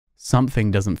Something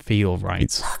doesn't feel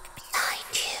right. Look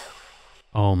behind you.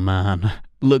 Oh man,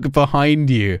 look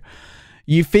behind you.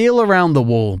 You feel around the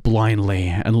wall blindly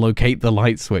and locate the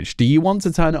light switch. Do you want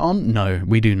to turn it on? No,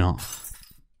 we do not.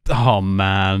 Oh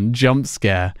man, jump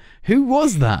scare. Who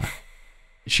was that?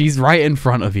 She's right in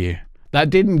front of you. That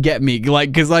didn't get me,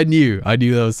 like, because I knew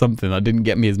there was something. That didn't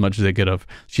get me as much as it could have.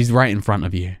 She's right in front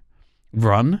of you.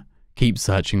 Run. Keep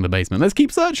searching the basement. Let's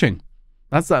keep searching.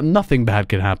 That's that. Nothing bad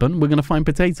could happen. We're going to find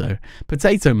Potato.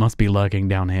 Potato must be lurking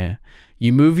down here.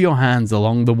 You move your hands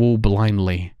along the wall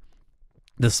blindly.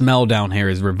 The smell down here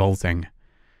is revolting.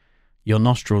 Your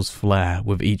nostrils flare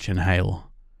with each inhale.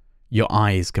 Your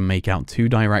eyes can make out 2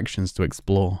 directions to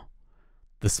explore.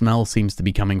 The smell seems to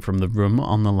be coming from the room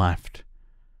on the left.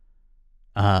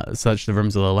 Search the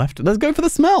rooms to the left. Let's go for the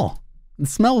smell. The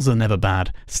smells are never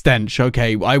bad. Stench.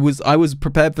 Okay, I was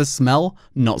prepared for smell,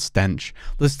 not stench.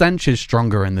 The stench is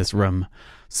stronger in this room.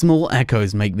 Small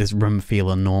echoes make this room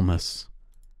feel enormous.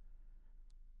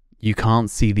 You can't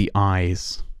see the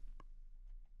eyes.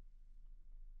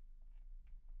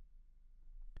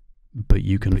 But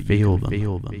you can feel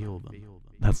them.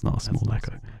 That's not a small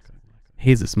echo.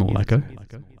 Here's a small echo.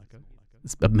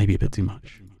 It's maybe a bit too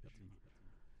much.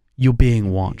 You're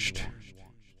being watched.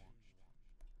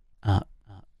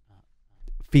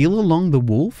 Feel along the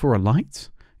wall for a light.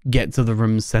 Get to the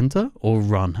room's center or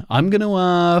run. I'm going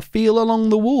to feel along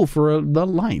the wall for the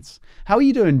light. How are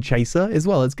you doing, Chaser, as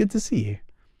well? It's good to see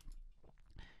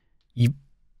you.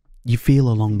 You feel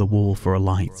along the wall for a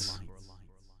light.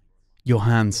 Your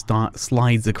hand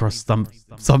slides across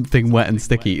something wet and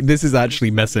sticky. This is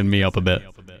actually messing me up a bit.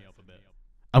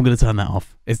 I'm going to turn that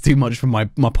off. It's too much for my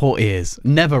poor ears.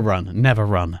 Never run. Never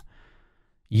run.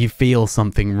 You feel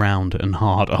something round and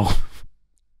hard. Oh.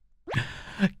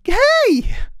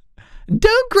 Hey!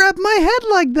 Don't grab my head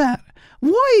like that.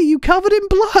 Why are you covered in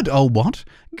blood? Oh, what?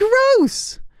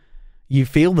 Gross! You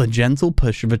feel the gentle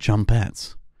push of a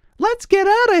chumpette. Let's get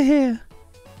out of here.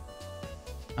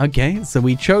 Okay, so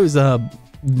we chose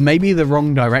maybe the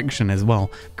wrong direction as well.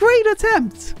 Great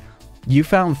attempt. You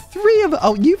found 3 of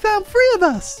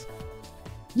us.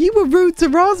 You were rude to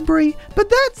Raspberry, but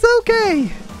that's okay.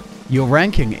 Your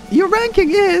ranking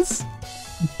is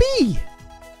B.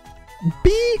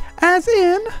 B as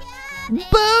in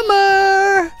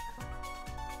bummer.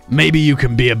 Maybe you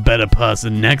can be a better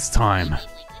person next time.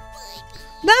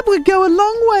 That would go a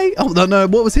long way. Oh, no,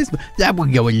 what was his? That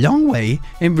would go a long way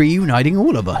in reuniting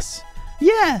all of us.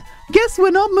 Yeah, guess we're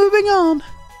not moving on.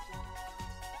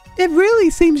 It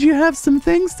really seems you have some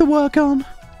things to work on.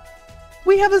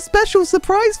 We have a special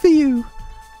surprise for you.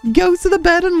 Go to the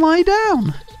bed and lie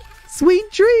down.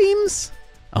 Sweet dreams.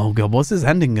 Oh God, what's his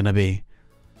ending gonna be?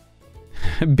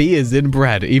 B is in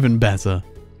bread, even better.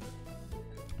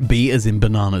 B is in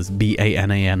bananas,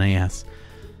 B-A-N-A-N-A-S.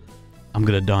 I'm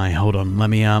gonna die. Hold on. Let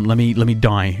me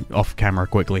die off camera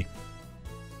quickly.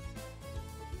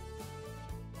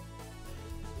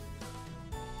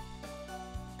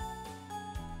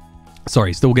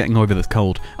 Sorry, still getting over this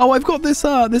cold. Oh, I've got this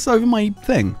this over my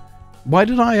thing. Why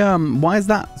is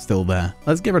that still there?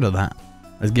 Let's get rid of that.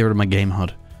 Let's get rid of my game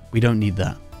HUD. We don't need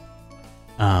that.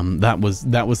 That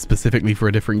was specifically for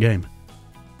a different game.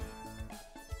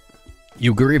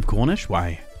 You agree with Cornish?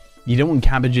 Why? You don't want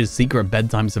Cabbage's secret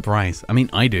bedtime surprise. I mean,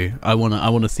 I do. I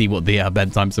wanna see what the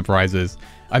bedtime surprise is.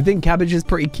 I think Cabbage is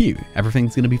pretty cute.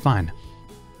 Everything's gonna be fine.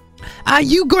 Are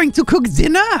you going to cook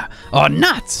dinner or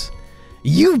not?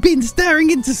 You've been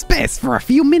staring into space for a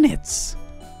few minutes.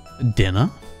 Dinner?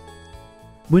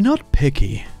 We're not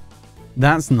picky.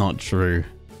 That's not true.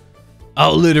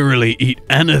 I'll literally eat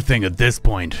anything at this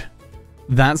point.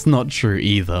 That's not true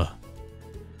either.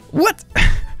 What?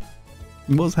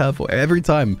 What's her for? Every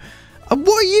time.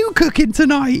 What are you cooking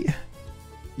tonight?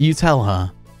 You tell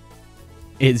her.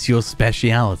 It's your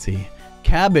speciality.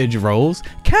 Cabbage rolls.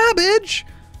 Cabbage?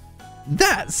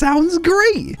 That sounds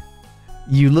great.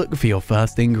 You look for your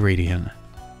first ingredient.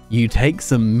 You take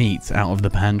some meat out of the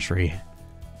pantry.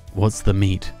 What's the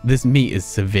meat? This meat is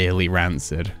severely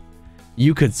rancid.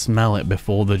 You could smell it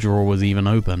before the drawer was even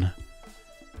open.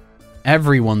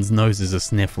 Everyone's noses are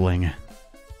sniffling.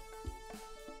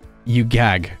 You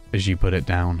gag as you put it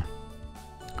down.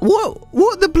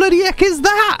 What the bloody heck is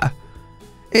that?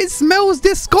 It smells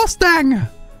disgusting.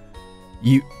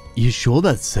 You sure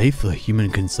that's safe for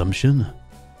human consumption?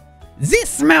 This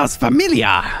smells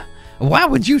familiar. Why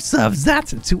would you serve that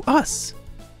to us?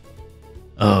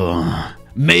 Oh,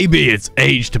 maybe it's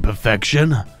aged to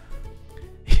perfection.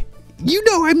 You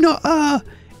know I'm not,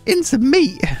 into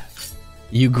meat.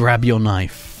 You grab your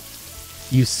knife.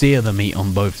 You sear the meat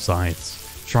on both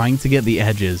sides, trying to get the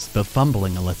edges, but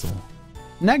fumbling a little.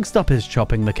 Next up is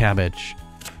chopping the cabbage.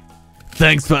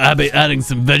 Thanks for adding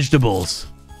some vegetables.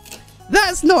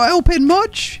 That's not helping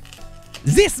much.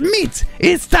 This meat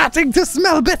is starting to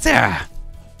smell better.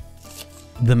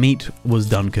 The meat was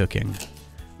done cooking.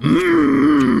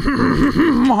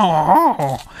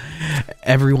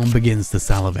 Everyone begins to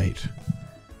salivate.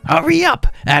 Hurry up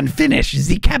and finish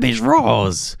the cabbage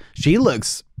raws. She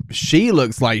looks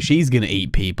like she's gonna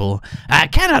eat people. I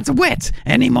cannot wait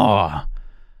anymore.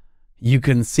 You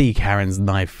can see Karen's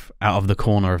knife out of the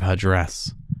corner of her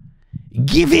dress.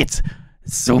 Give it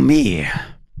to me.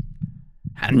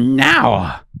 And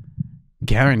now.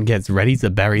 Karen gets ready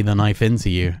to bury the knife into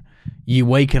you. You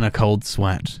wake in a cold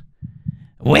sweat.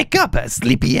 Wake up,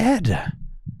 sleepyhead.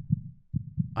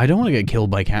 I don't want to get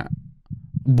killed by Karen.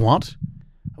 What?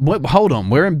 What? Hold on.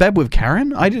 We're in bed with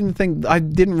Karen? I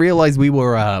didn't realize we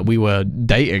were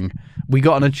dating. We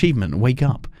got an achievement. Wake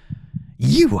up.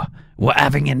 You were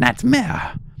having a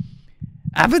nightmare.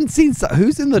 Haven't seen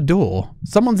who's in the door?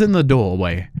 Someone's in the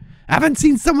doorway. Haven't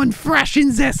seen someone fresh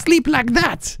in their sleep like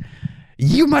that.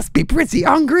 You must be pretty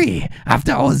hungry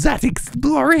after all that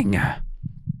exploring.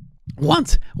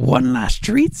 Want one last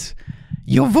treat?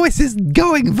 Your voice is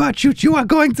going, Virtute. You are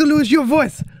going to lose your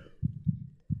voice.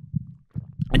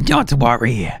 Don't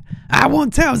worry. I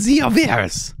won't tell the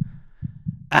others.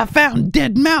 I found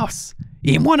dead mouse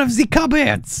in one of the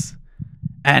cupboards.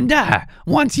 And I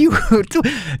want you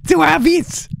to have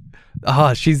it.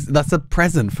 That's a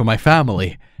present for my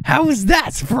family. How is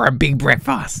that for a big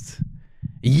breakfast?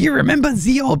 You remember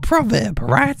the old proverb,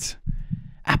 right?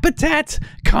 Appetite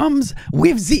comes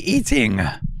with the eating.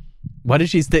 Why did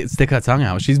she stick her tongue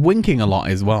out? She's winking a lot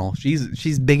as well.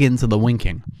 She's big into the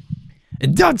winking.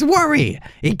 Don't worry.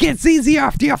 It gets easier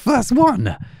after your first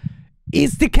one.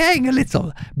 It's decaying a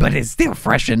little, but it's still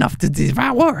fresh enough to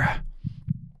devour.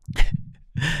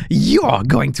 You're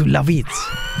going to love it.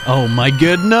 Oh my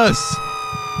goodness.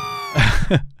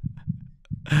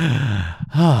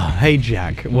 Hey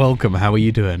Jack, welcome, how are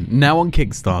you doing? Now on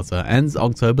Kickstarter, ends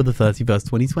October the 31st,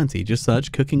 2020. Just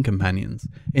search Cooking Companions.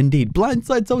 Indeed,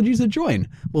 Blindside told you to join.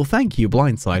 Well, thank you,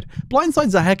 Blindside.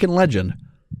 Blindside's a heckin' legend.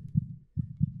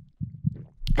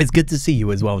 It's good to see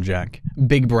you as well, Jack.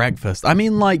 Big breakfast. I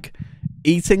mean, like,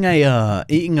 eating a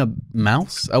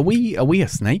mouse? Are we a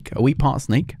snake? Are we part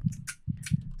snake?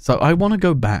 So I want to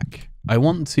go back. I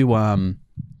want to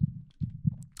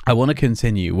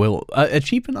continue. Well,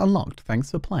 achievement unlocked.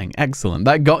 Thanks for playing. Excellent.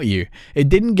 That got you. It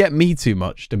didn't get me too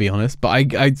much, to be honest, but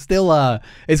I still,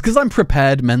 it's because I'm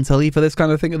prepared mentally for this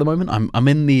kind of thing at the moment. I'm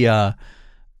in the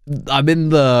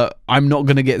I'm not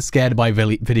going to get scared by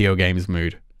video games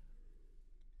mood.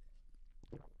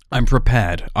 I'm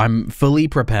prepared. I'm fully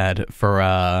prepared for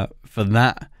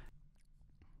that.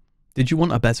 Did you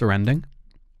want a better ending?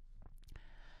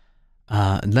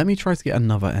 Let me try to get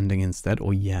another ending instead,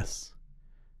 or yes.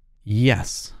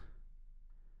 Yes.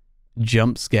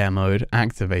 Jump scare mode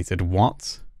activated.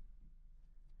 What?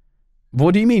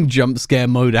 What do you mean jump scare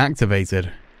mode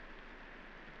activated?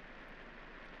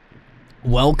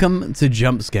 Welcome to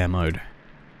jump scare mode.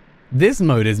 This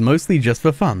mode is mostly just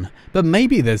for fun, but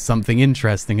maybe there's something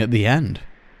interesting at the end.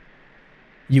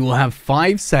 You will have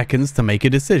 5 seconds to make a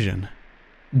decision.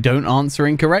 Don't answer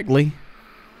incorrectly.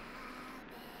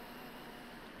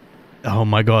 Oh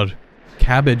my god.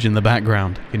 Cabbage in the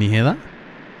background. Can you hear that?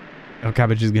 Oh,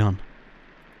 cabbage is gone.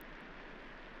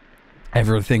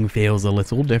 Everything feels a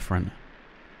little different.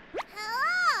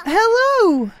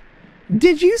 Hello!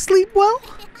 Did you sleep well?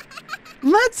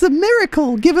 That's a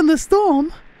miracle, given the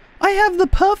storm. I have the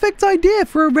perfect idea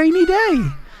for a rainy day.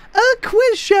 A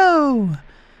quiz show!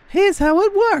 Here's how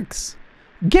it works.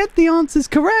 Get the answers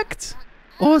correct,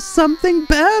 or something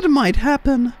bad might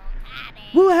happen.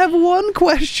 We'll have 1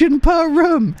 question per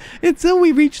room until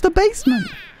we reach the basement.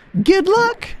 Good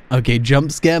luck! Okay,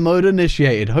 jump scare mode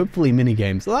initiated. Hopefully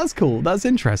minigames. So that's cool. That's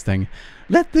interesting.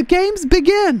 Let the games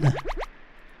begin!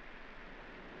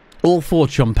 All 4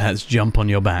 chompettes jump on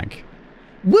your back.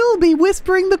 We'll be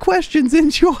whispering the questions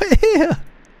into your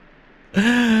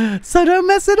ear. So don't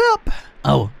mess it up.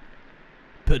 Oh.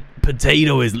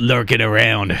 Potato is lurking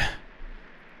around.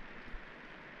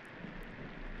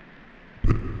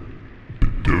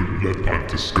 Don't let that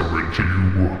discourage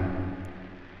you.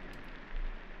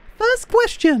 First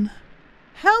question.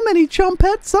 How many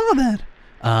chompettes are there?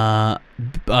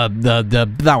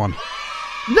 That one.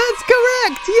 That's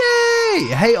correct!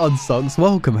 Yay! Hey, Odd Socks,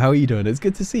 welcome. How are you doing? It's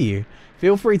good to see you.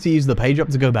 Feel free to use the page up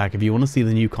to go back if you want to see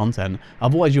the new content.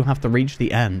 Otherwise, you'll have to reach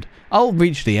the end. I'll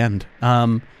reach the end.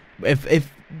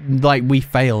 If like we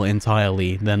fail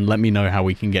entirely, then let me know how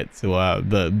we can get to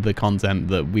the content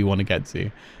that we want to get to.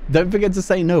 Don't forget to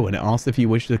say no when it asks if you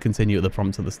wish to continue at the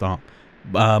prompt at the start.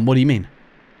 What do you mean?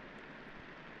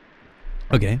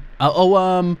 Okay.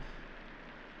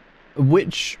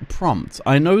 Which prompt?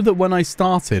 I know that when I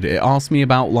started, it asked me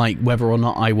about like whether or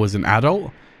not I was an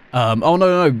adult. Oh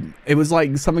no, it was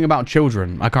like something about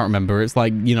children. I can't remember. It's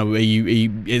like, you know,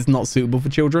 it's not suitable for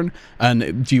children,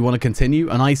 and do you want to continue?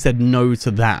 And I said no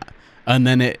to that, and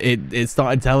then it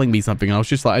started telling me something, and I was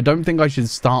just like, I don't think I should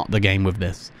start the game with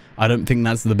this. I don't think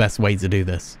that's the best way to do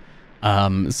this.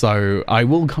 So I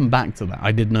will come back to that.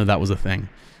 I did know that was a thing.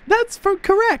 That's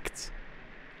correct.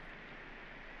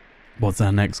 What's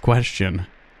our next question?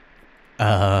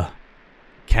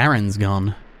 Karen's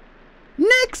gone.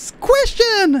 Next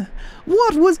question!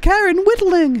 What was Karen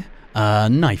whittling?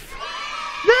 Knife.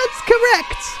 That's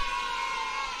correct!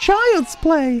 Child's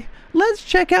play. Let's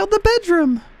check out the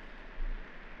bedroom.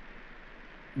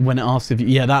 When it asks if you...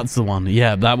 Yeah, that's the one.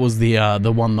 Yeah, that was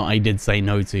the one that I did say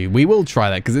no to. We will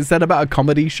try that, because it said about a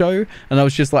comedy show, and I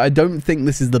was just like, I don't think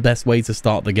this is the best way to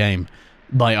start the game.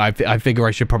 Like, I figure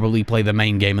I should probably play the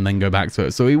main game and then go back to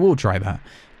it, so we will try that.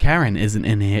 Karen isn't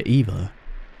in here either.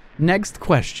 Next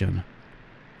question.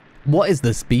 What is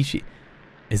the species?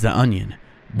 Is that onion?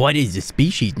 What is the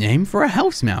species name for a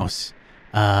house mouse?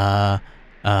 That's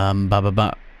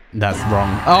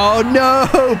wrong. Oh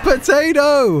no!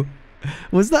 Potato!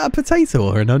 Was that a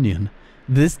potato or an onion?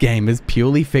 This game is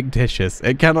purely fictitious.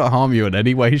 It cannot harm you in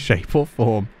any way, shape, or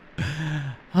form.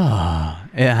 Ah,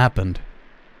 it happened.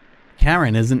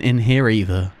 Karen isn't in here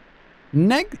either.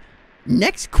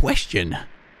 Next question.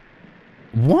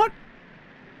 What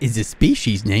is the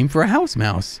species name for a house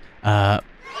mouse? That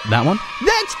one?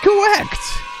 That's correct!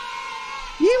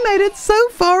 You made it so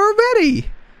far already!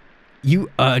 You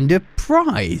earned a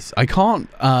prize. I can't,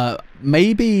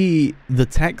 maybe the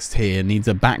text here needs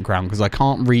a background because I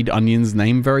can't read Onion's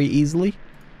name very easily.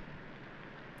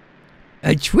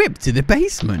 A trip to the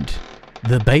basement.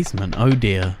 The basement, oh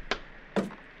dear.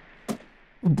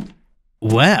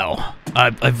 Wow,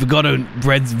 I've forgotten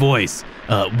Bread's voice.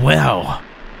 Wow,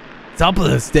 top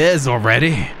of the stairs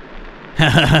already?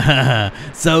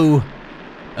 So,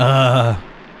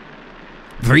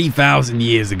 3,000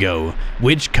 years ago,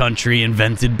 which country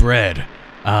invented bread?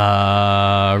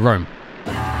 Rome.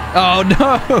 Oh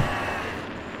no!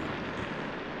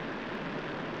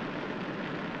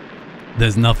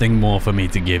 There's nothing more for me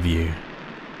to give you.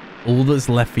 All that's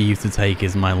left for you to take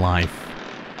is my life.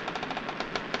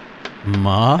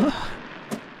 Ma?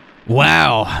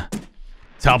 Wow!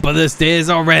 Top of the stairs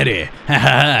already!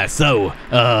 Haha, so,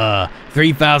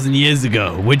 3,000 years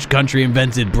ago, which country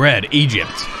invented bread?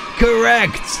 Egypt.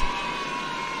 Correct!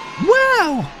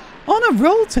 Wow! On a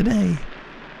roll today.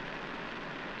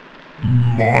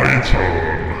 My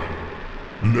turn.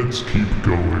 Let's keep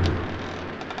going.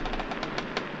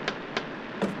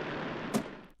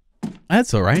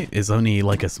 That's alright. It's only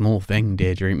like a small thing,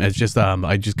 dear dream. It's just,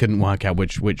 I just couldn't work out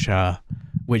which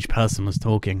person was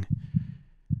talking.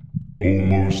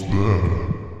 Almost there.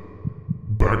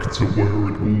 Back to where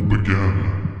it all began.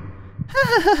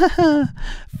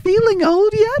 Feeling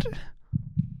old yet?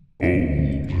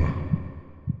 Old.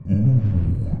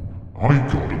 Ooh, I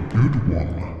got a good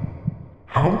one.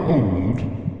 How old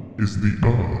is the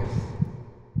Earth?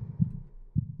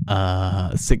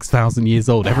 6,000 years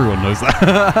old. Everyone knows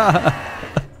that.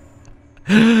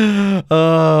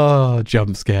 Oh,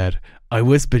 jump scared. I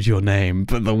whispered your name,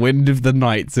 but the wind of the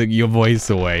night took your voice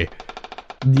away.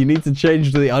 You need to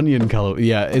change to the onion color.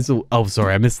 Yeah, it's all... Oh,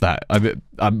 sorry, I missed that.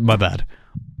 My bad.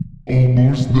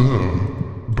 Almost there.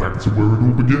 Back to where it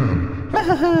all began.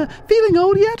 Feeling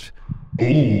old yet?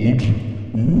 Old?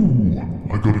 Ooh,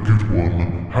 I got a good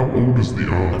one. How old is the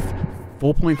Earth?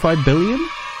 4.5 billion?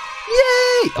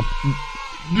 Yay!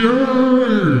 Yay!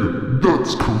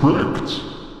 That's correct.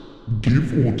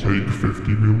 Give or take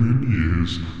 50 million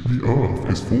years, the Earth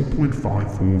is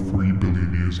 4.543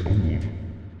 billion years old.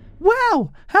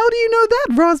 Wow! How do you know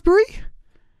that, Raspberry?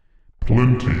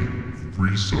 Plenty.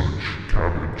 Research,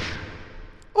 cabbage.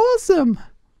 Awesome!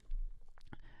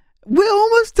 We're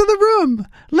almost to the room.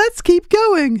 Let's keep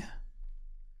going.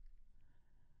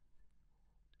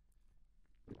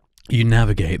 You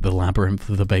navigate the labyrinth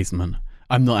of the basement.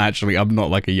 I'm not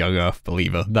like a young Earth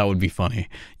believer. That would be funny.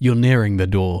 You're nearing the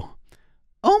door.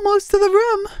 Almost to the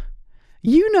room.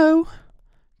 You know.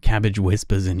 Cabbage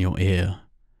whispers in your ear.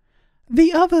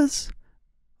 The others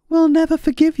will never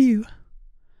forgive you.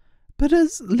 But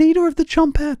as leader of the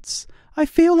Chompettes, I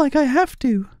feel like I have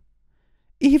to.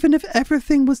 Even if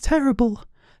everything was terrible,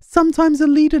 sometimes a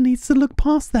leader needs to look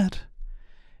past that.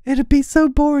 It'd be so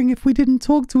boring if we didn't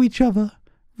talk to each other,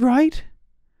 right?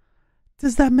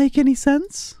 Does that make any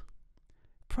sense?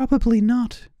 Probably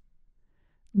not.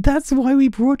 That's why we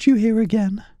brought you here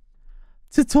again.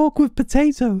 To talk with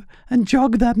Potato and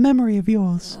jog that memory of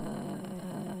yours.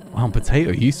 Wow,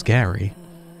 Potato, you scary.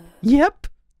 Yep.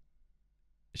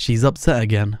 She's upset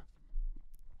again.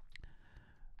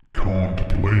 Can't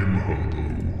blame her,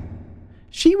 though.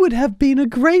 She would have been a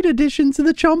great addition to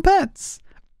the Chompettes.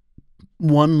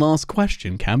 One last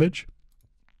question, Cabbage.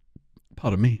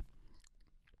 Pardon me.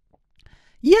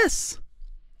 Yes.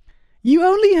 You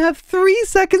only have 3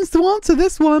 seconds to answer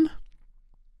this one.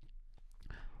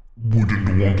 Wouldn't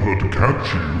want her to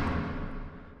catch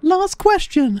you. Last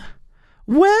question.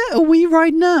 Where are we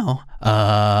right now?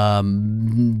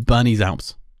 Bunny's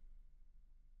Alps.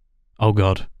 Oh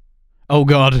god. Oh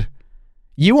god.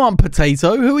 You aren't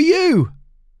Potato. Who are you?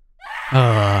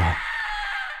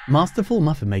 Masterful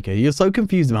Muffin Maker. You're so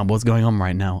confused about what's going on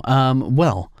right now.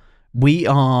 Well, we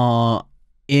are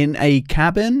in a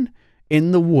cabin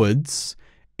in the woods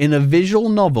in a visual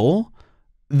novel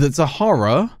that's a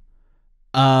horror.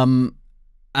 And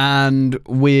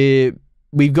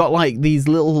we've got like these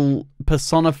little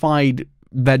personified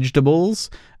vegetables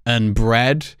and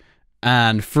bread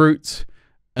and fruit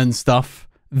and stuff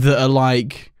that are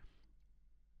like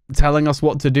telling us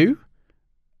what to do.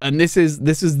 And this is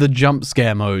the jump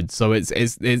scare mode, so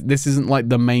this isn't like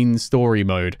the main story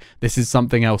mode. This is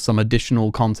something else, some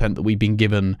additional content that we've been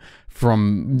given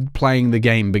from playing the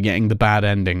game but getting the bad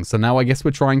ending. So now I guess we're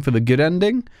trying for the good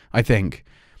ending, I think.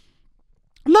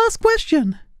 Last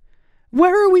question.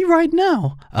 Where are we right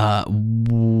now?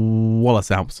 Wallace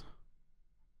Alps.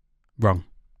 Wrong.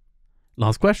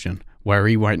 Last question. Where are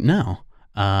you right now?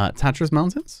 Tatras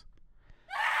Mountains?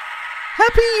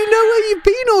 Happy you know where you've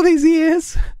been all these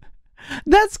years.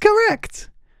 That's correct.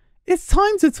 It's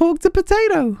time to talk to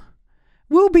Potato.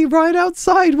 We'll be right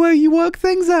outside where you work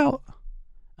things out.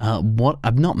 What?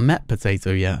 I've not met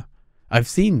Potato yet. I've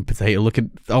seen Potato look at...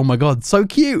 Oh my god, so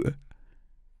cute.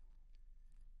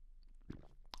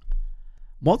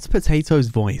 What's Potato's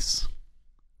voice?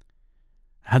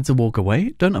 Had to walk away?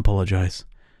 Don't apologize.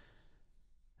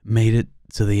 Made it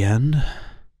to the end?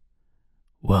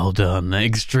 Well done.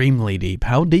 Extremely deep.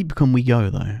 How deep can we go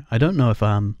though? I don't know if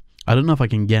I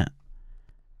can get.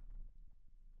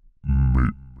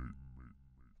 Made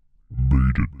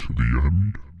it to the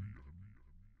end?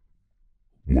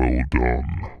 Well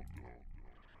done.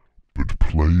 But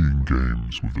playing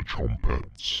games with the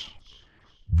Chompettes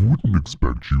wouldn't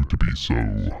expect you to be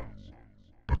so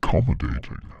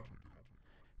accommodating.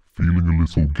 Feeling a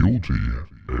little guilty,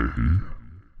 eh?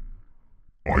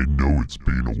 I know it's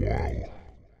been a while.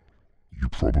 You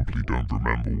probably don't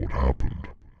remember what happened,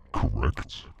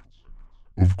 correct?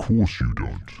 Of course you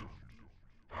don't.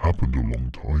 Happened a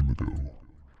long time ago.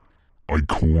 I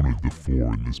cornered the 4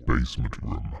 in this basement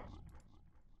room.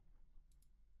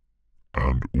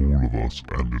 And all of us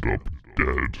ended up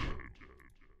dead.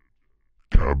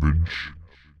 Cabbage,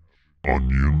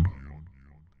 onion,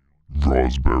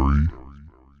 raspberry,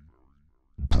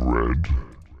 bread.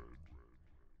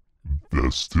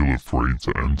 They're still afraid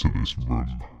to enter this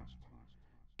room.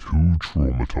 Too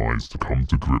traumatized to come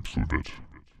to grips with it.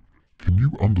 Can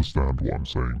you understand what I'm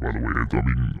saying, by the way? I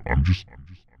mean,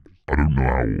 I don't know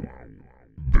how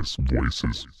this voice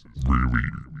is really,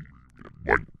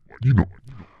 like, you know.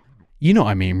 You know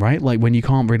what I mean, right? Like when you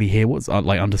can't really hear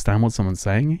understand what someone's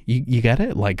saying. You get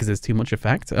it? Like, because there's too much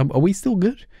effect. Are we still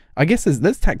good? I guess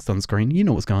there's text on screen. You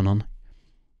know what's going on.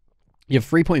 You have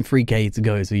 3.3k to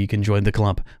go so you can join the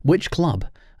club. Which club?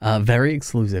 Very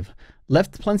exclusive.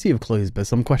 Left plenty of clues, but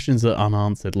some questions are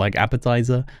unanswered, like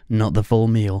appetizer, not the full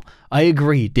meal. I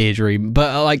agree, Deirdre,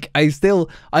 but like I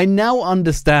now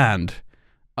understand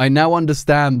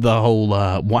the whole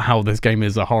how this game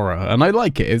is a horror, and I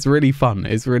like it. It's really fun.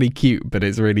 It's really cute, but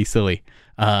it's really silly.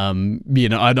 You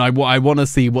know, and I want to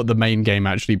see what the main game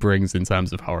actually brings in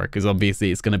terms of horror, because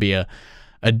obviously it's going to be a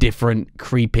different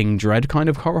creeping dread kind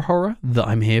of horror that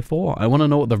I'm here for. I want to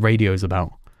know what the radio's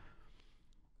about.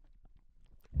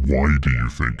 Why do you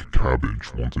think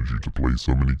Cabbage wanted you to play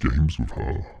so many games with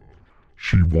her?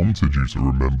 She wanted you to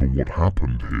remember what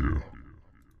happened here.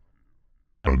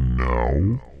 And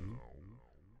now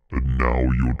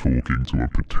you're talking to a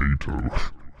potato.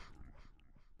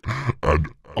 And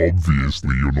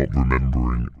obviously you're not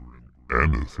remembering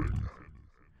anything.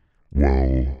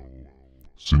 Well,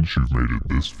 since you've made it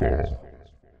this far,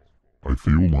 I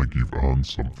feel like you've earned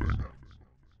something.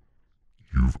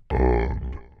 You've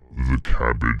earned the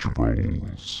cabbage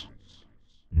rolls.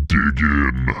 Dig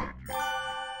in.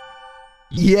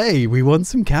 Yay, we want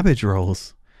some cabbage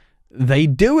rolls. They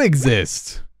do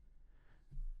exist.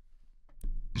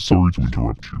 Sorry to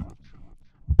interrupt you,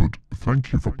 but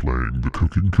thank you for playing the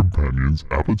Cooking Companions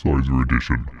Appetizer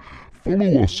Edition.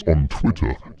 Follow us on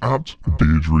Twitter at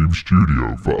Daydream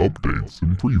Studio for updates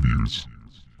and previews.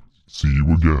 See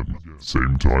you again,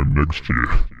 same time next year.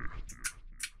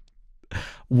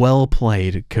 Well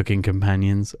played, Cooking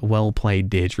Companions. Well played,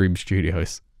 Daydream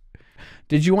Studios.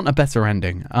 Did you want a better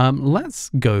ending? Let's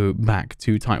go back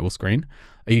to title screen.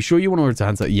 Are you sure you want to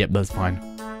return to... Yep, that's fine.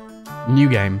 New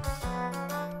game.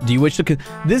 Do you wish to...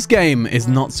 This game is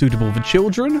not suitable for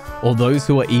children or those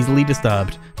who are easily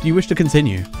disturbed. Do you wish to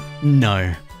continue?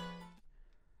 No.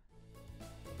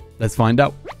 Let's find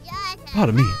out.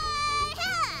 Pardon me.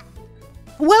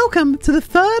 Welcome to the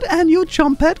 3rd annual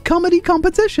Chompette Comedy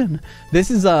Competition.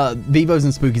 This is Vivos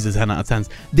and Spookies are 10 out of 10s.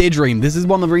 Dear Dream, this is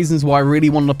one of the reasons why I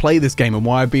really wanted to play this game and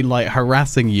why I've been like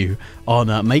harassing you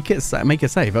on make it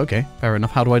save. Okay, fair enough.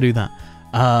 How do I do that?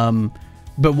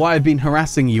 But why I've been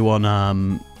harassing you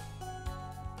on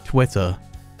Twitter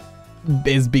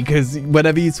is because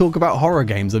whenever you talk about horror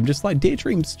games, I'm just like, Dear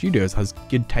Dream Studios has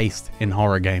good taste in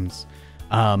horror games.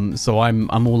 So I'm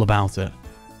all about it.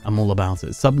 I'm all about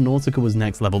it. Subnautica was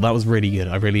next level. That was really good.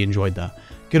 I really enjoyed that.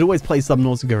 Could always play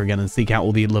Subnautica again and seek out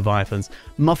all the Leviathans.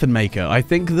 Muffin Maker. I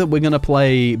think that we're going to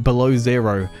play Below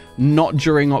Zero, not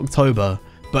during October,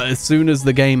 but as soon as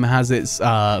the game has its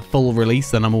full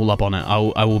release, then I'm all up on it.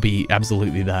 I will be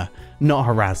absolutely there. Not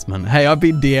harassment. Hey, I've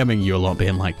been DMing you a lot,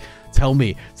 being like, tell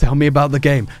me about the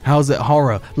game. How's it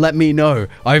horror? Let me know.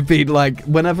 I've been like,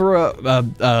 whenever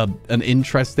an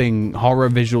interesting horror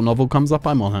visual novel comes up,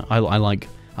 I'm on it.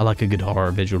 I like a good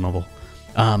horror visual novel.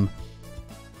 I'm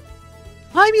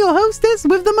your hostess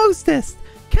with the mostest,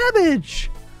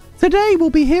 Cabbage. Today we'll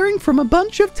be hearing from a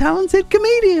bunch of talented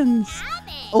comedians,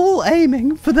 all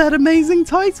aiming for that amazing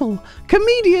title,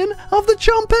 Comedian of the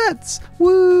Chompettes.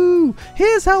 Woo!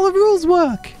 Here's how the rules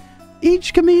work.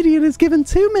 Each comedian is given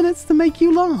 2 minutes to make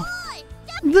you laugh.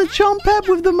 The Chompette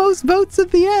with the most votes at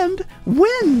the end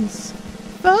wins.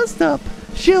 First up,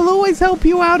 she'll always help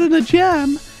you out in a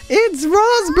jam. It's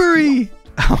Raspberry!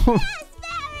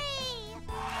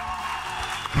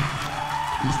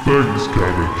 Thanks,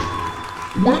 Cabbage.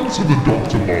 Went to the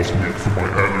doctor last week for my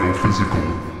annual physical.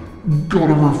 Got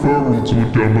a referral to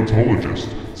a dermatologist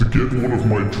to get one of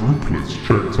my drooplets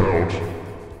checked out.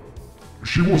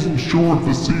 She wasn't sure if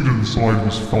the seed inside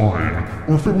was fine,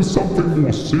 or if it was something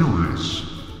more serious.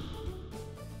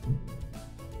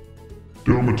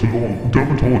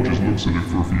 Dermatologist looks at it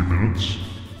for a few minutes.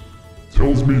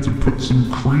 Tells me to put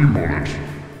some cream on it.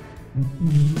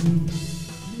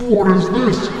 What is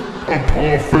this? A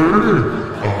parfait?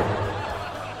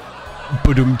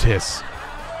 Badum-tis.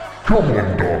 Come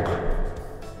on, Doc.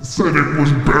 Said it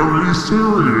was very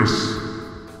serious.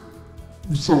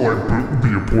 So I booked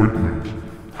the appointment.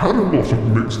 Had a lot of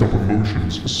mixed up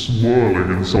emotions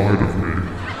swirling inside of me.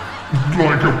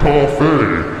 Like a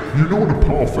parfait. You know what a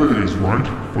parfait is, right,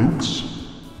 folks?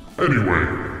 Anyway.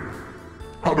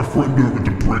 Had a friend over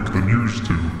to break the news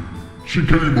to. She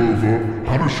came over,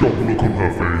 had a shocked look on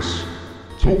her face.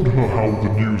 Told her how the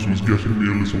news was getting me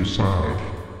a little sad.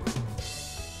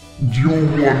 You're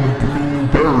one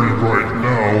blueberry right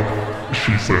now,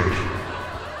 she said.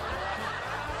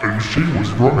 And she was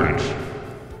right.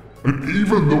 And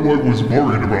even though I was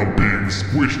worried about being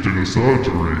squished in a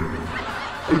surgery,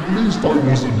 at least I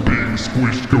wasn't being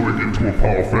squished going into a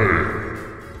parfait.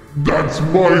 That's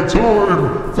my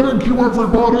time! Thank you,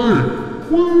 everybody!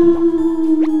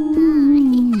 Woo!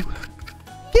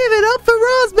 Give it up for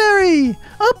Raspberry!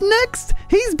 Up next,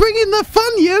 he's bringing the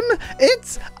Funyun!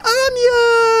 It's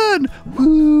Onion!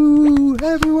 Woo!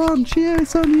 Everyone,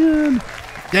 cheers, Onion!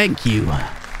 Thank you.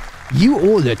 You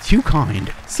all are too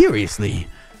kind. Seriously.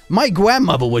 My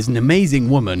grandmother was an amazing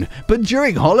woman, but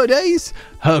during holidays,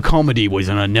 her comedy was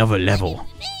on another level.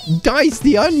 Dice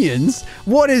the onions?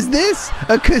 What is this?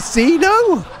 A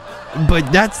casino? But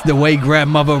that's the way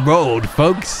grandmother rolled,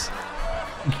 folks.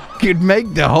 Could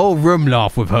make the whole room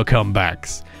laugh with her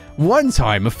comebacks. One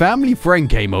time, a family friend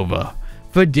came over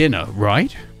for dinner,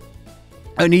 right?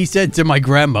 And he said to my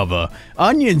grandmother,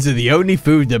 onions are the only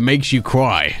food that makes you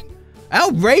cry.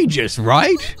 Outrageous,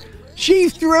 right? She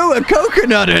threw a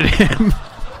coconut at him.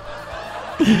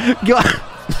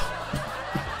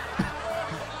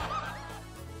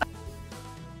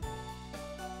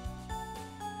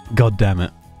 God damn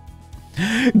it.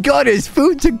 Got his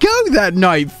food to go that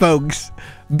night, folks.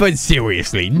 But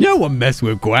seriously, no one messed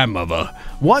with grandmother.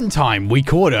 One time we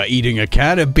caught her eating a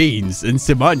can of beans and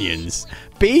some onions.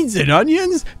 Beans and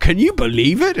onions? Can you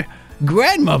believe it?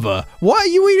 Grandmother, why are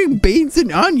you eating beans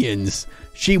and onions?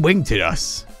 She winked at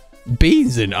us.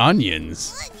 Beans and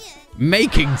onions?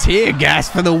 making tear gas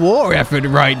for the war effort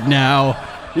right now.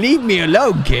 Leave me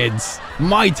alone, kids.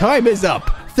 My time is up.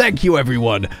 Thank you,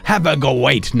 everyone. Have a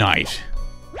great night.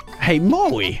 Hey,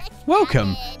 Molly.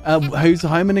 Welcome. Who's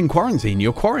home and in quarantine?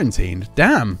 You're quarantined.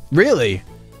 Damn, really?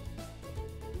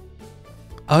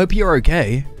 I hope you're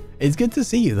okay. It's good to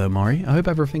see you, though, Maury. I hope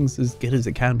everything's as good as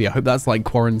it can be. I hope that's like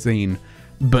quarantine,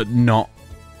 but not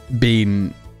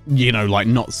being, you know, like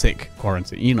not sick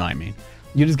quarantine. You know what I mean?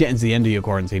 You're just getting to the end of your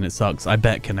quarantine. It sucks. I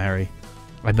bet, Canary.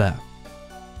 I bet.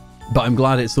 But I'm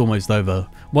glad it's almost over.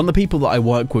 One of the people that I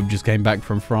work with just came back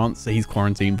from France. He's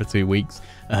quarantined for 2 weeks.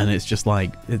 And it's just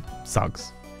like, it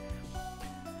sucks.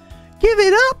 Give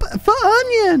it up for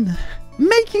Onion.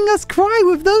 Making us cry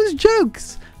with those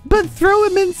jokes. But throw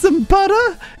him in some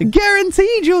butter.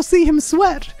 Guaranteed you'll see him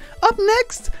sweat. Up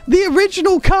next, the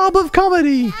original carb of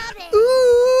comedy.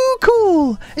 Ooh,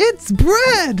 cool. It's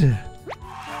bread.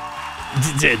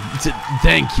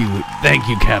 Thank you,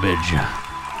 Cabbage.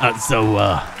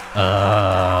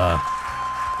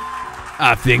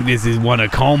 I think this is one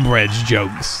of Cornbread's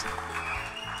jokes.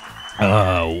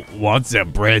 What's a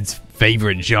bread's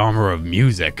favorite genre of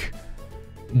music?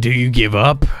 Do you give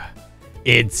up?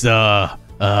 It's rock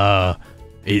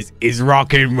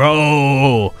and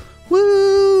roll.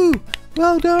 Woo!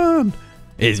 Well done.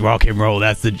 It's rock and roll.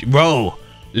 That's the roll,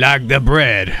 like the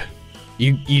bread. Do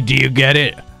you get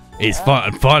it? It's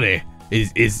funny.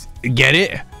 Is get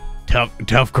it?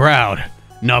 Tough crowd.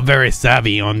 Not very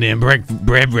savvy on them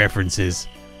bread references.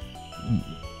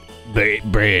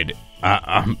 Bread.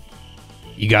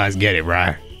 You guys get it,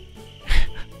 right?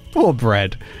 Poor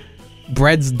Bread.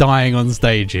 Bread's dying on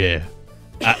stage here.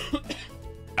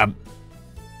 I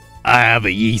have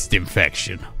a yeast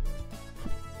infection.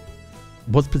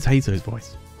 What's Potato's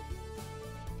voice?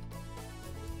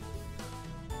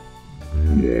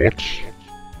 What?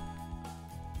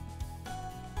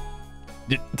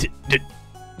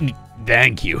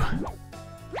 Thank you.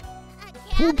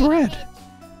 Poor Bread.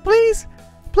 Please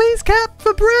Cap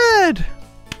for Bread.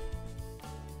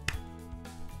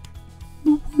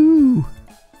 Woo.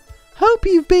 Hope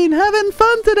you've been having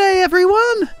fun today,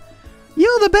 everyone.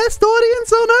 You're the best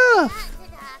audience on Earth.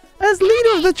 As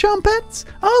leader of the Chompettes,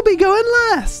 I'll be going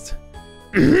last.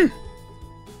 People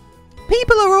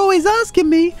are always asking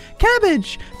me,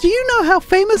 Cabbage, do you know how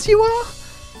famous you are?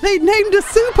 They named a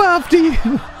soup after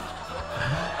you.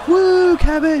 Woo,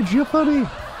 Cabbage, you're funny.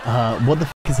 What the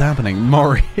f is happening?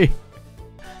 Maury.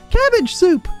 Cabbage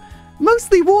soup.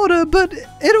 Mostly water, but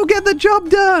it'll get the job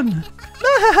done.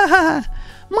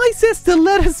 My sister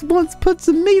Lettuce once put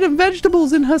some meat and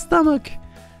vegetables in her stomach.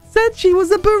 Said she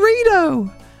was a burrito.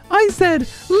 I said,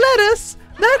 Lettuce,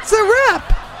 that's a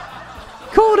wrap.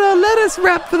 Called her Lettuce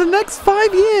Wrap for the next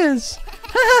 5 years.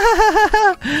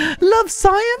 Love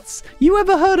science? You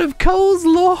ever heard of Cole's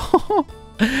Law?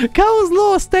 Cole's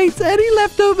Law states any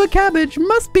leftover cabbage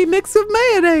must be mixed with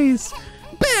mayonnaise.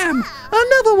 Bam!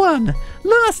 Another one.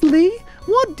 Lastly,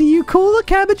 what do you call a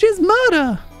cabbage's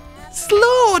murder?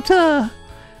 Slaughter!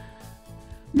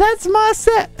 That's my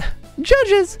set.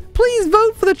 Judges, please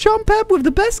vote for the Chompette with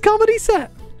the best comedy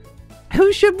set.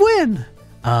 Who should win?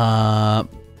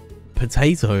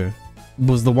 Potato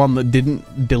was the one that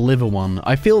didn't deliver one.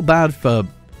 I feel bad for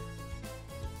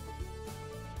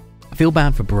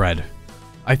Bread.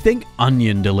 I think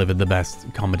Onion delivered the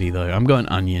best comedy though. I'm going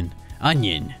Onion.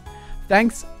 Onion.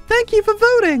 Thanks. Thank you for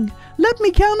voting. Let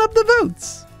me count up the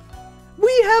votes.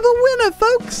 We have a winner,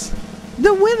 folks.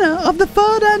 The winner of the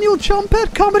 3rd annual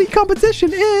Chompette comedy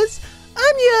competition is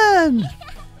Onion.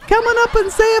 Come on up and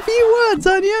say a few words,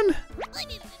 Onion.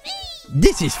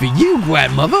 This is for you,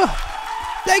 Grandmother.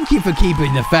 Thank you for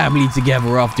keeping the family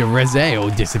together after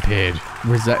Raziel disappeared.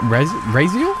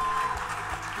 Raziel?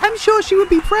 I'm sure she would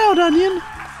be proud, Onion,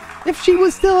 if she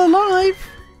was still alive.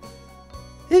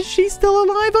 Is she still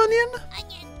alive, Onion?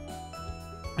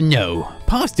 No,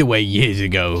 passed away years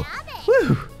ago.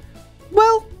 Whew.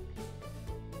 Well,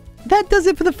 that does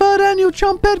it for the 3rd annual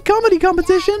Chompette comedy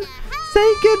competition.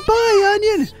 Say goodbye,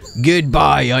 Onion.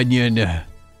 Goodbye, Onion.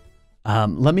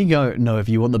 Let me know if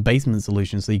you want the basement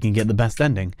solution so you can get the best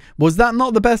ending. Was that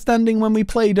not the best ending when we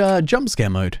played jump scare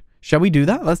mode? Shall we do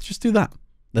that? Let's just do that.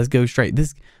 Let's go straight.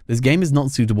 This game is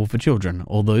not suitable for children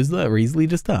or those that are easily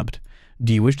disturbed.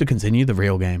 Do you wish to continue the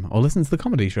real game or listen to the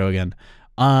comedy show again?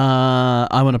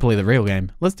 I want to play the real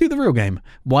game. Let's do the real game.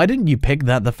 Why didn't you pick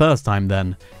that the first time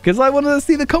then? Because I wanted to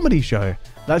see the comedy show.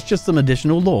 That's just some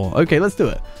additional lore. Okay, let's do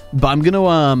it. But I'm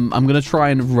gonna try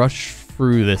and rush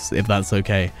through this if that's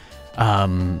okay.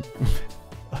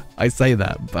 I say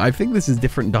that, but I think this is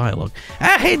different dialogue.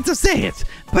 I hate to say it,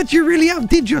 but you really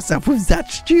outdid yourself with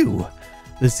that stew.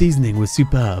 The seasoning was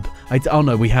superb. Oh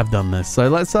no, we have done this. So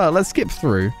let's skip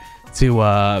through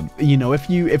to you know, if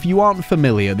you aren't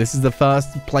familiar, this is the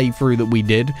first playthrough that we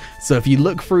did. So if you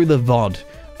look through the VOD,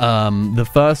 the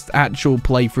first actual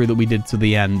playthrough that we did to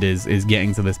the end is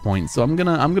getting to this point. So I'm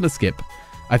gonna skip.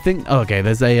 I think okay,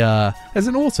 there's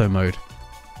an auto mode.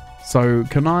 So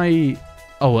can I?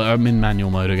 Oh, I'm in manual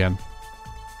mode again.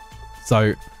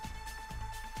 So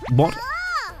what?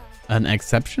 An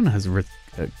exception has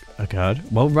occurred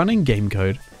while running game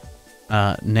code.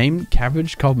 Name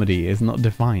Cabbage Comedy is not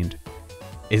defined.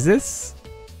 Is this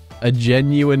a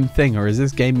genuine thing, or is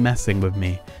this game messing with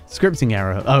me? Scripting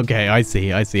error. Okay, I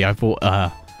see. I thought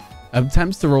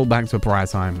attempts to roll back to a prior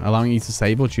time, allowing you to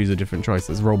save or choose a different choice.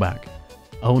 Let's roll back.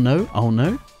 Oh no.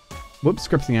 Whoops,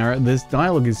 scripting error. This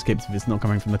dialogue is skipped if it's not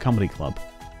coming from the comedy club.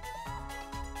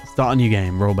 Start a new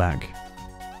game. Roll back.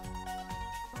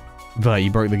 But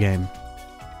you broke the game.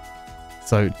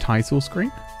 So, title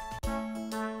screen?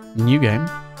 New game.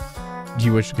 Do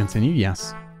you wish to continue?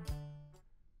 Yes.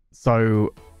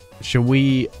 So, shall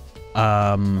we...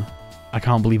 I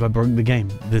can't believe I broke the game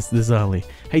this early.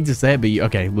 Hate to say it, but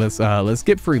okay, let's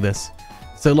skip through this.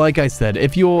 So, like I said,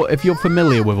 if you're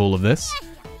familiar with all of this,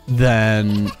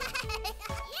 then...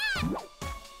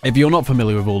 If you're not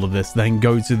familiar with all of this, then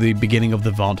go to the beginning of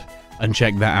the VOD and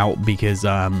check that out, because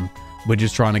we're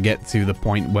just trying to get to the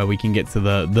point where we can get to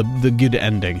the good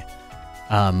ending.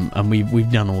 And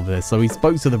we've done all of this. So we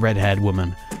spoke to the red-haired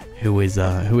woman who is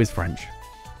French,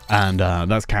 and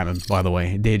that's canon, by the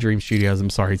way. Dear Dream Studios, I'm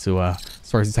sorry to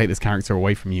take this character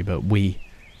away from you, but we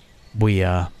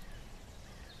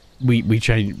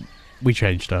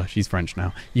changed her. She's French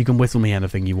now. You can whistle me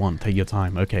anything you want. Take your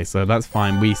time. Okay, so that's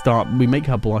fine. We make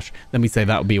her blush. Then we say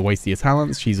that would be a waste of your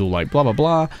talents. She's all like blah blah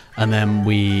blah, and then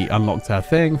we unlocked her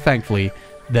thing. Thankfully,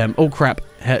 then oh crap,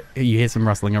 you hear some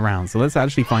rustling around. So let's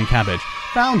actually find Cabbage.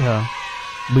 Found her.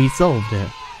 We solved it.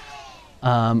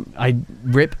 I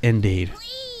rip indeed.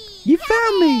 You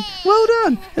found me! Well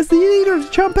done! As the leader of the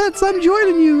Chumpettes, I'm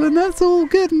joining you, and that's all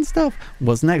good and stuff.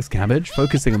 What's next, Cabbage?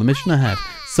 Focusing on the mission ahead.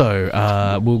 So,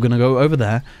 we're gonna go over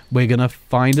there. We're gonna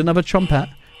find another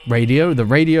Chumpette. Radio. The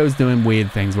radio's doing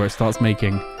weird things where it starts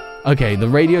making... Okay, the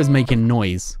radio's making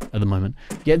noise at the moment.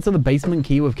 Get to the basement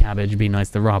key with Cabbage. Be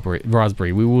nice to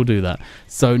Raspberry. We will do that.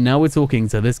 So now we're talking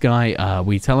to this guy.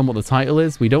 We tell him what the title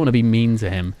is. We don't want to be mean to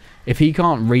him. If he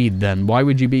can't read, then why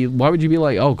would you be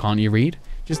like, oh, can't you read?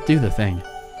 Just do the thing.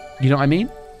 You know what I mean?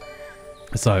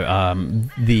 So,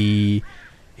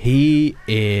 he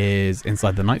is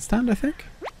inside the nightstand, I think.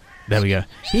 There we go.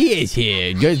 He is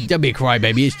here. Just don't be a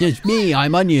crybaby. It's just me.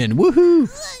 I'm Onion.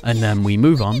 Woohoo! And then we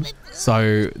move on.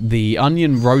 So, the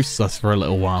Onion roasts us for a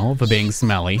little while for being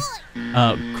smelly.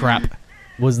 Crap.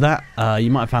 Was that...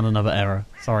 you might have found another error.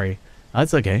 Sorry.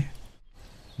 That's okay.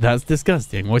 That's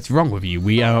disgusting. What's wrong with you?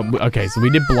 Okay, so we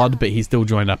did blood, but he still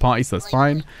joined our party, so that's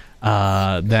fine.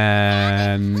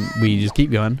 Then we just keep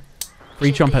going.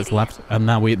 3 Chumpettes left, and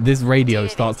now this radio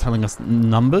starts telling us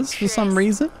numbers for some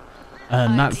reason.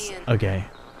 And that's okay.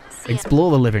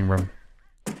 Explore the living room.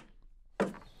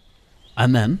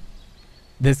 And then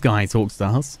this guy talks to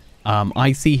us.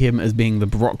 I see him as being the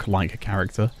Brock-like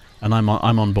character, and I'm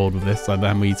on board with this. So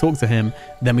then we talk to him.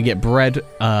 Then we get bread.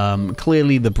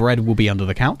 Clearly the bread will be under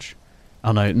the couch.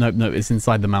 Oh no, it's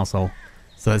inside the mouse hole.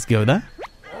 So let's go there.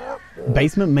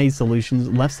 Basement maze solutions,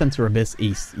 left center abyss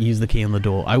east. Use the key on the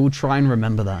door. I will try and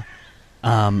remember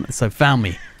that. So found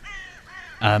me.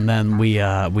 And then we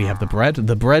have the bread.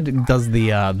 The bread does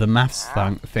the maths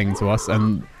thing to us,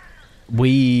 and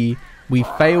we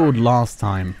failed last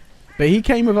time, but he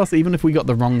came with us even if we got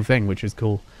the wrong thing, which is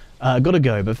cool. Gotta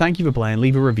go, but thank you for playing.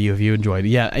 Leave a review if you enjoyed it.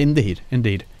 Yeah,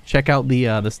 indeed. Check out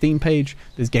the Steam page.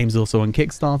 This game's also on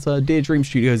Kickstarter. Dear Dream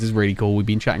Studios is really cool. We've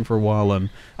been chatting for a while, and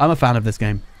I'm a fan of this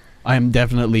game. I am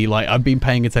definitely, like, I've been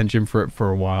paying attention for it for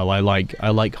a while. I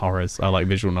like horrors. I like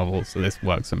visual novels, so this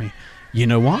works for me. You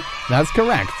know what? That's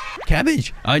correct.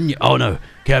 Cabbage, onion. Oh no,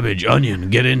 Cabbage, Onion,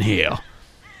 get in here.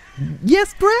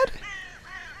 Yes, Bread?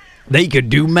 They could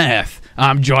do math.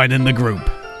 I'm joining the group.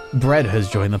 Bread has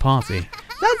joined the party.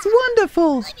 That's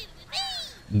wonderful.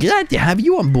 Glad to have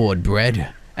you on board,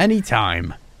 Bread.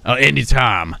 Anytime.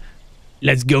 Anytime.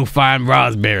 Let's go find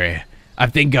Raspberry. I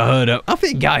think I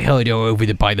heard her over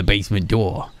there by the basement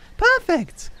door.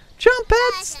 Perfect.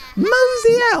 Chumpettes,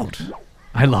 mosey out.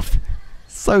 I love it.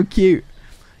 So cute.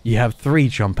 You have 3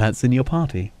 Chumpettes in your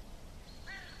party.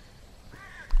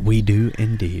 We do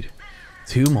indeed.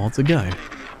 2 more to go.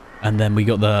 And then we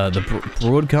got the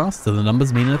broadcast. Do the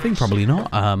numbers mean anything? Probably not.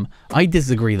 I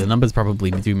disagree. The numbers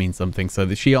probably do mean something.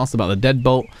 So she asked about the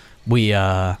deadbolt. We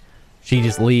She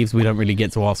just leaves. We don't really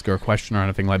get to ask her a question or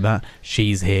anything like that.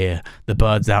 She's here. The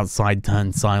birds outside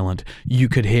turn silent. You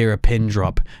could hear a pin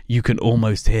drop. You can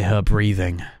almost hear her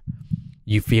breathing.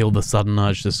 You feel the sudden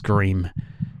urge to scream.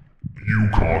 You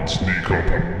can't sneak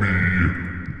up on me.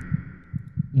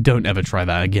 Don't ever try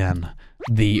that again.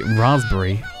 The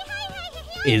raspberry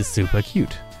is super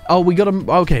cute. Oh, we gotta.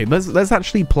 Okay, let's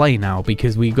actually play now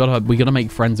because we gotta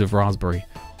make friends with Raspberry.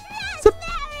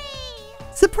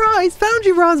 Surprise! Found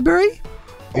you, Raspberry.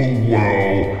 Oh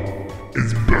wow,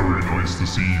 it's very nice to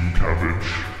see you, Cabbage.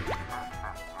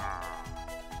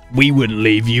 We wouldn't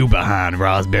leave you behind,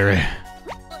 Raspberry.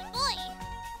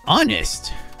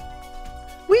 Honest.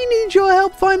 We need your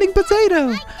help finding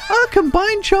Potato. Our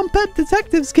combined Chompette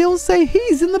detective skills say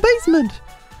he's in the basement.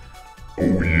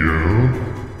 Oh yeah?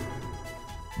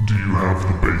 Do you have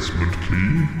the basement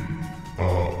key?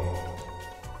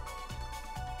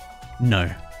 No,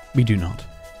 we do not.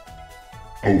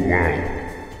 Oh wow.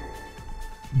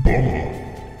 Bummer.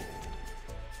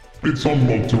 It's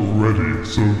unlocked already,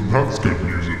 so that's good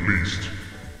news at least.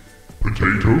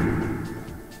 Potato?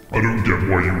 I don't get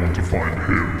why you want to find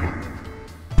him,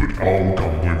 but I'll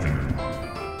come with you.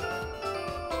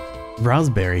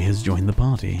 Raspberry has joined the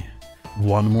party.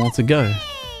 One more to go.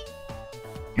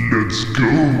 Let's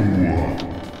go!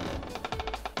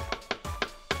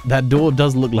 That door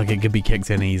does look like it could be kicked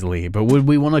in easily, but would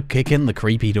we want to kick in the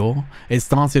creepy door? It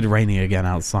started raining again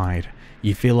outside.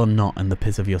 You feel a knot in the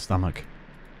pit of your stomach.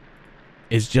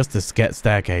 It's just a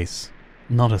staircase,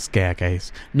 not a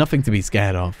scarecase. Nothing to be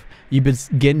scared of. You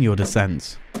begin your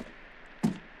descent.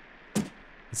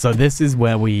 So this is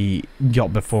where we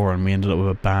got before and we ended up with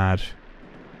a bad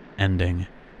ending.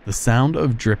 The sound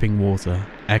of dripping water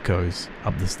echoes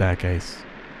up the staircase.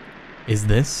 Is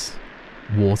this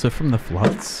water from the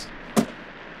floods?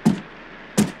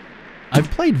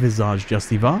 I've played Visage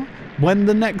Justivar. When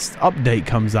the next update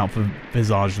comes out for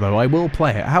Visage though, I will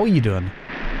play it. How are you doing?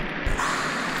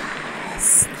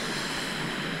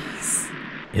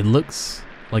 It looks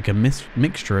like a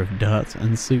mixture of dirt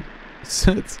and soot.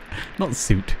 Not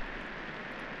soot.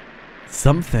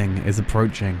 Something is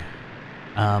approaching.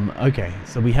 Okay,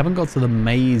 so we haven't got to the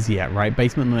maze yet, right?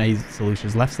 Basement maze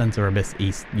solutions, left, center, abyss,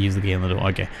 east. Use the key in the door.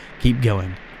 Okay, keep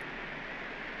going.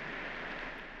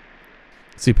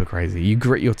 Super crazy. You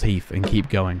grit your teeth and keep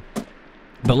going.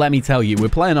 But let me tell you, we're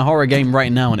playing a horror game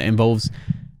right now and it involves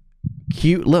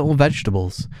cute little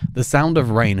vegetables. The sound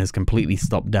of rain has completely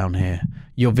stopped down here.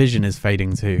 Your vision is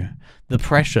fading too. The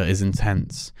pressure is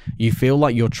intense. You feel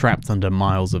like you're trapped under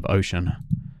miles of ocean.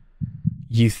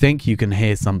 You think you can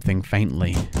hear something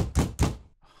faintly.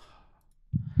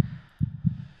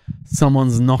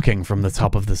 Someone's knocking from the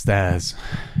top of the stairs.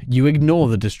 You ignore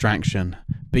the distraction,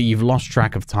 but you've lost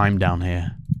track of time down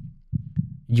here.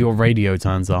 Your radio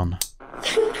turns on.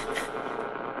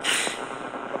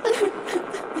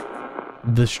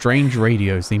 The strange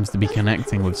radio seems to be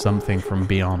connecting with something from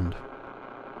beyond.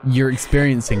 You're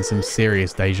experiencing some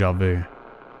serious deja vu.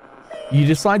 You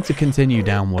decide to continue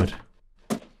downward.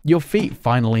 Your feet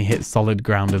finally hit solid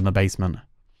ground in the basement.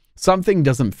 Something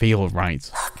doesn't feel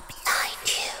right. Look behind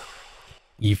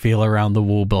you. You feel around the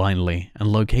wall blindly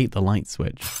and locate the light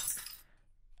switch.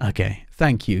 Okay,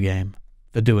 thank you, game,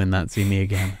 for doing that to me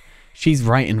again. She's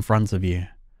right in front of you.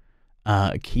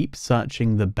 Keep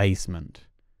searching the basement.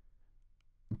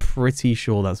 Pretty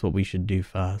sure that's what we should do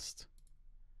first.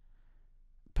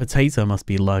 Potato must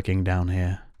be lurking down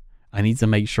here. I need to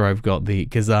make sure I've got the,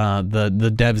 because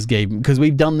the devs gave, because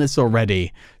we've done this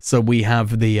already, so we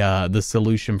have the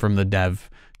solution from the dev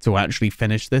to actually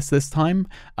finish this time.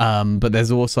 But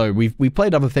there's also, we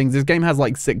played other things. This game has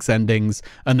like 6 endings,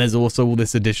 and there's also all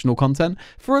this additional content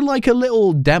for like a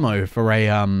little demo for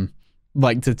a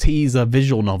like to tease a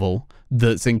visual novel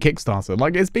that's in Kickstarter.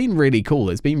 Like, it's been really cool.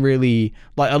 It's been really,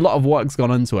 like, a lot of work's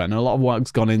gone into it, and a lot of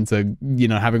work's gone into, you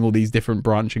know, having all these different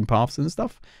branching paths and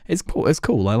stuff. It's cool. It's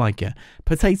cool. I like it.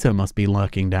 Potato must be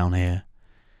lurking down here.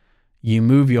 You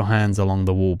move your hands along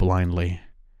the wall blindly.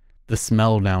 The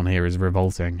smell down here is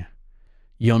revolting.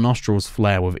 Your nostrils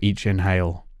flare with each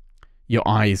inhale. Your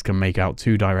eyes can make out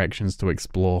 2 directions to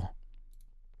explore.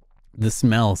 The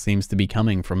smell seems to be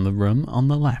coming from the room on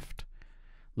the left.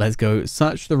 Let's go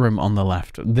search the room on the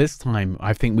left. This time,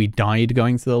 I think we died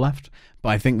going to the left, but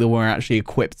I think that we're actually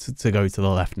equipped to go to the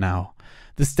left now.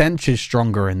 The stench is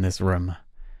stronger in this room.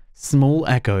 Small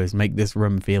echoes make this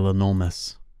room feel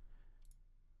enormous.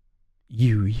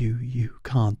 You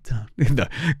can't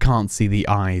see the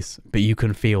eyes, but you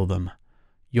can feel them.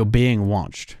 You're being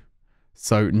watched.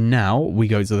 So now we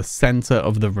go to the center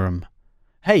of the room.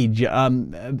 Hey,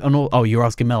 oh, you're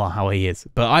asking Miller how he is,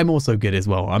 but I'm also good as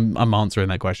well. I'm answering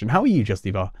that question. How are you,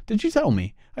 Justivar? Did you tell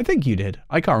me? I think you did.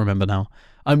 I can't remember now.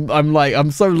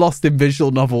 I'm so lost in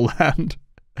visual novel land.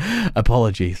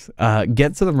 Apologies.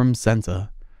 Get to the room center.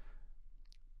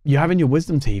 You're having your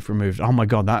wisdom teeth removed. Oh my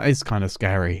god, that is kind of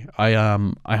scary.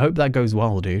 I hope that goes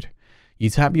well, dude. You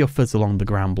tap your foot along the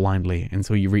ground blindly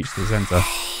until you reach the center.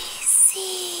 I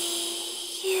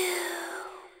see you.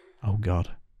 Oh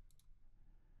god.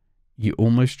 You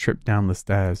almost trip down the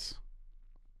stairs.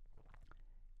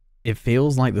 It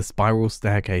feels like the spiral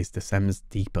staircase descends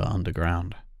deeper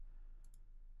underground.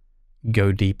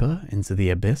 Go deeper into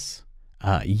the abyss?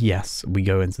 Yes, we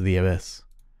go into the abyss.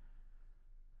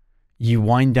 You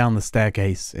wind down the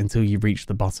staircase until you reach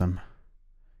the bottom.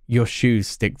 Your shoes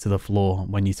stick to the floor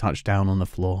when you touch down on the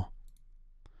floor.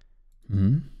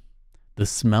 The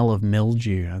smell of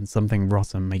mildew and something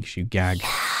rotten makes you gag.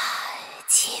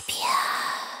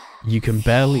 You can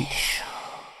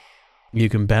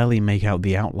barely make out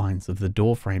the outlines of the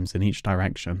door frames in each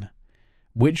direction.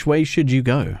 Which way should you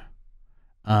go?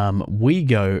 We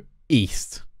go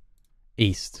east.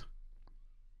 East.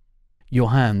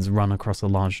 Your hands run across a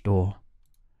large door.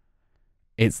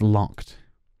 It's locked.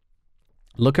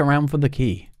 Look around for the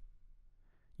key.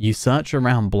 You search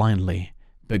around blindly,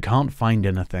 but can't find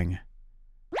anything.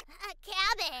 A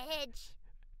cabbage.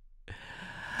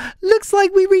 Looks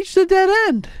like we reached a dead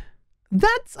end.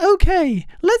 That's okay.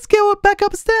 Let's go back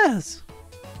upstairs.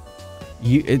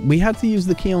 We had to use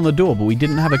the key on the door, but we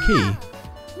didn't have a key.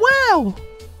 Wow!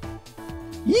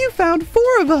 You found 4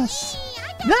 of us.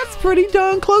 That's pretty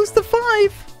darn close to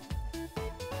 5.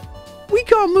 We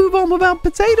can't move on without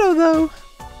Potato, though.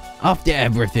 After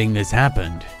everything that's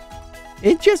happened,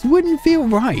 it just wouldn't feel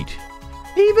right.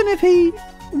 Even if he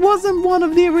wasn't one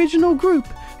of the original group,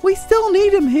 we still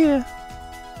need him here.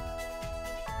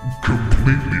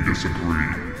 Completely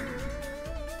disagree.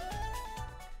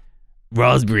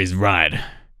 Raspberry's right.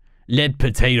 Let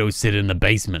Potato sit in the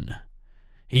basement.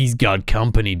 He's got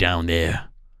company down there.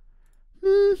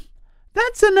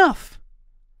 That's enough.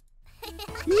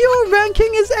 Your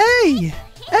ranking is A.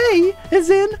 A is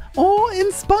in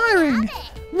awe-inspiring.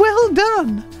 Well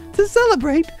done. To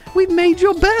celebrate, we've made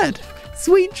your bed.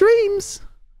 Sweet dreams.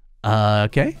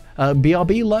 Okay.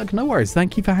 BRB, Lurk, no worries.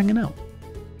 Thank you for hanging out.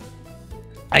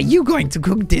 Are you going to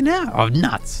cook dinner or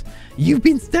not? You've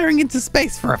been staring into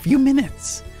space for a few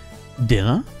minutes.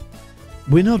 Dinner?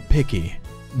 We're not picky.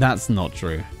 That's not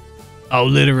true. I'll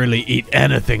literally eat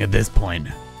anything at this point.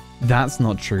 That's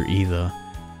not true either.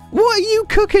 What are you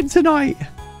cooking tonight?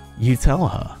 You tell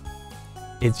her.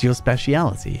 It's your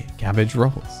speciality, cabbage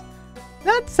rolls.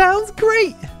 That sounds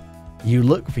great. You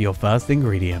look for your first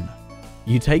ingredient.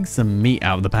 You take some meat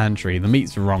out of the pantry. The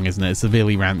meat's wrong, isn't it? It's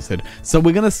severely rancid. So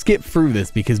we're going to skip through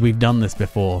this because we've done this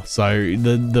before. So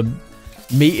the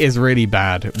meat is really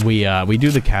bad. We do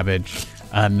the cabbage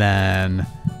and then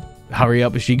hurry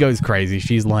up. She goes crazy.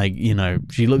 She's like, you know,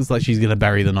 she looks like she's going to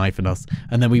bury the knife in us.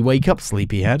 And then we wake up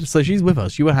sleepyhead. So she's with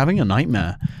us. You were having a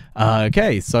nightmare.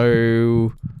 Okay,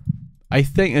 so I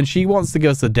think, and she wants to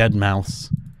go to dead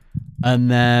mouse. And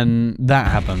then that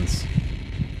happens.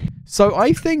 So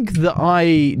I think that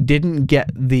I didn't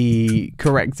get the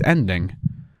correct ending,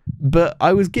 but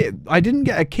I didn't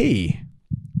get a key.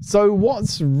 So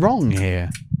what's wrong here?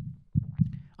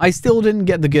 I still didn't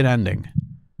get the good ending.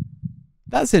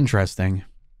 That's interesting.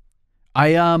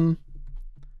 Did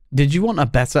you want a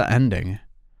better ending?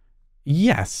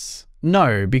 Yes.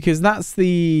 No, because that's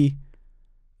the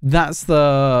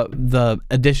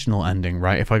additional ending,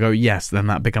 right? If I go yes, then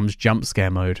that becomes jump scare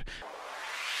mode.